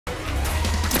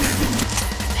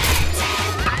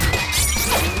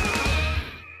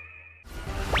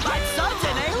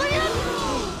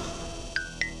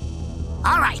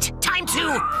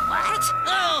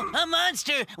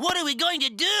monster! What are we going to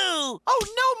do? Oh,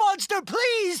 no, monster,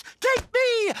 please! Take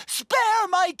me! Spare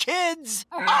my kids!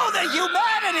 Oh, the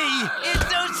humanity! It's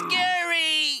so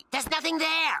scary! There's nothing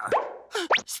there.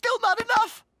 Still not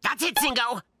enough? That's it,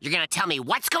 Xingo. You're gonna tell me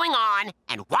what's going on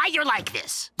and why you're like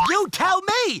this. You tell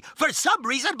me! For some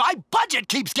reason, my budget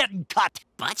keeps getting cut.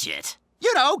 Budget?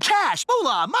 You know, cash,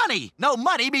 moolah, money. No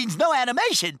money means no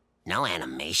animation. No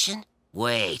animation?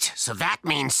 Wait, so that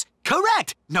means...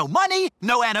 Correct! No money,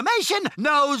 no animation,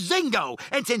 no Xingo.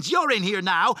 And since you're in here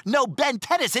now, no Ben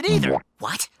Tennyson either.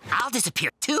 What? I'll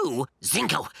disappear too?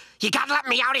 Xingo, you gotta let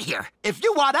me out of here. If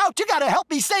you want out, you gotta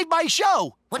help me save my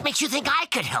show. What makes you think I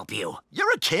could help you?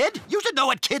 You're a kid. You should know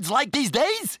what kids like these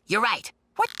days. You're right.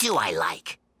 What do I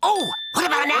like? Oh, what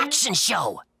about an action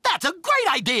show? That's a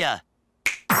great idea.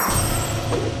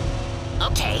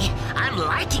 Okay, I'm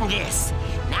liking this.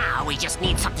 Now we just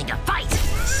need something to fight.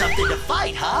 Something to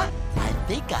fight, huh? I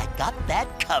think I got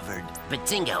that covered. But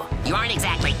Xingo, you aren't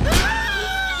exactly...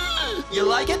 You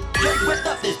like it? Just whipped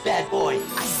up this bad boy. A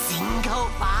Xingo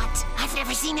bot? I've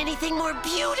never seen anything more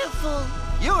beautiful.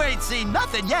 You ain't seen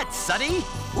nothing yet, Sonny.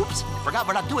 Oops, forgot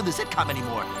we're not doing the sitcom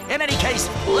anymore. In any case,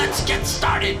 let's get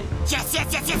started. Yes, yes,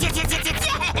 yes, yes, yes, yes, yes, yes,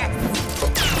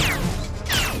 yes!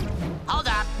 Hold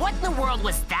up, what in the world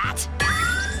was that?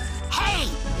 Hey,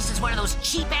 this is one of those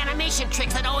cheap animation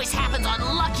tricks that always happens on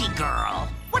Lucky Girl.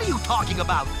 What are you talking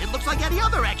about? It looks like any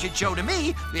other action show to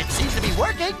me. It seems to be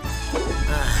working.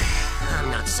 I'm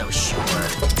not so sure.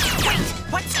 Wait,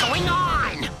 what's going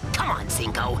on? Come on,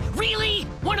 Xingo. Really?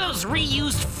 One of those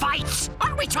reused fights?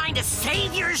 Aren't we trying to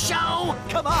save your show?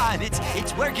 Come on,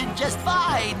 it's working just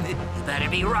fine. You better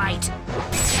be right.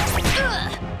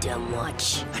 Dumb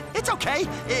watch. It's okay.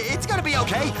 It's gonna be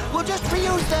okay. We'll just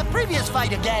reuse the previous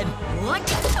fight again. What?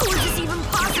 How is this even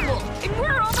possible? And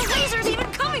where are all the lasers even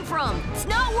coming from? It's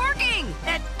not working!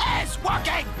 It is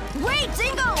working! Wait,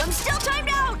 Xingo! I'm still timed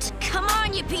out! Come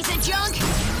on, you piece of junk!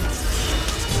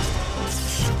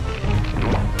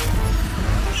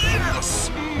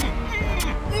 Yes!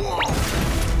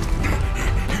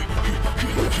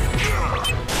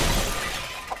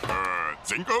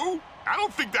 Xingo? I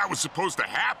don't think that was supposed to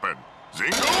happen.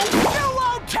 Xingo? You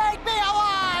won't take me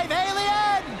alive,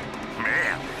 alien!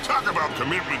 Man, talk about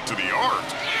commitment to the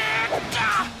art.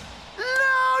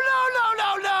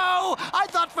 No! I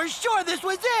thought for sure this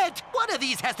was it. One of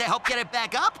these has to help get it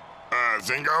back up.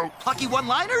 Xingo? Plucky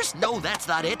one-liners? No, that's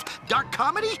not it. Dark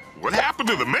comedy? What happened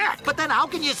to the mech? But then how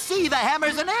can you see the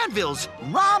hammers and anvils?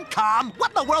 Rom-com?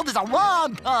 What in the world is a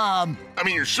rom-com? I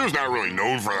mean, your show's not really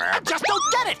known for that. I just don't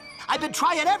get it. I've been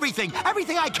trying everything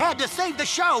I can to save the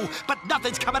show, but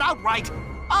nothing's coming out right.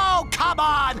 Oh, come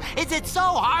on! Is it so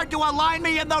hard to align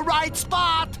me in the right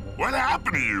spot? What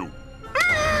happened to you?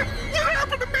 What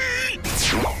happened to me?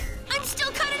 I'm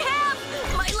still cut in half!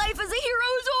 My life as a hero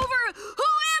is over! Who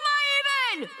am I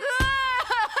even?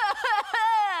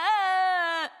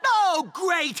 Oh,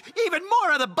 great! Even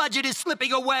more of the budget is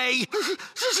slipping away.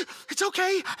 It's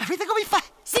okay. Everything will be fine.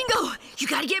 Xingo! You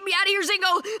gotta get me out of here,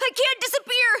 Xingo! I can't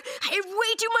disappear! I have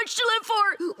way too much to live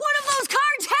for! One of those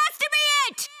cards has to be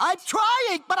it! I'm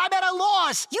trying, but I'm at a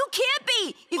loss. You can't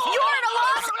be! If you're at a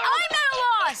loss, I'm at a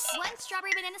loss! One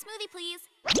strawberry banana smoothie, please.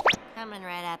 Coming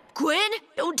right up. Gwen,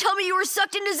 don't tell me you were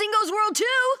sucked into Xingo's world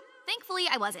too! Thankfully,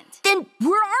 I wasn't. Then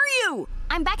where are you?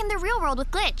 I'm back in the real world with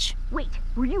Glitch. Wait,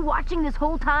 were you watching this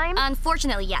whole time?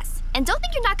 Unfortunately, yes. And don't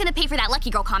think you're not gonna pay for that Lucky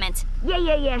Girl comment.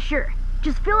 Yeah, sure.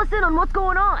 Just fill us in on what's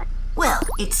going on. Well,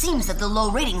 it seems that the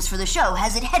low ratings for the show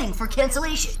has it heading for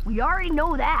cancellation. We already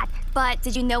know that. But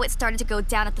did you know it started to go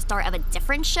down at the start of a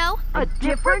different show? A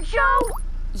different show?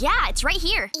 Yeah, it's right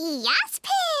here. Yes,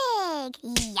 pig!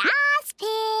 Yes,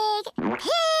 pig!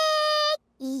 Pig!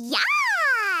 Yes!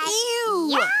 Ew!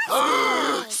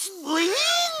 Yes! Spleen?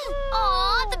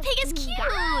 Aw, the pig is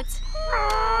cute.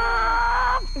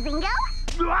 Xingo?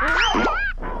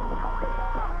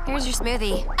 Here's your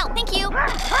smoothie. Oh, thank you.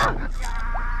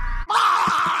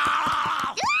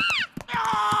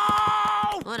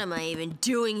 What am I even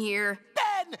doing here?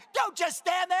 Ben, don't just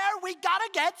stand there. We gotta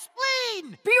get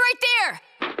Spleen. Be right there!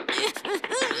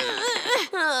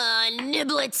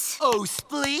 Niblets. Oh,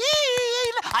 Spleen,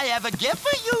 I have a gift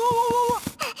for you.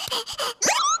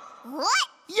 What?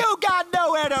 You got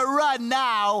nowhere to run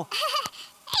now.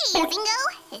 Hey, Xingo.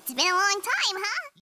 It's been a long time, huh?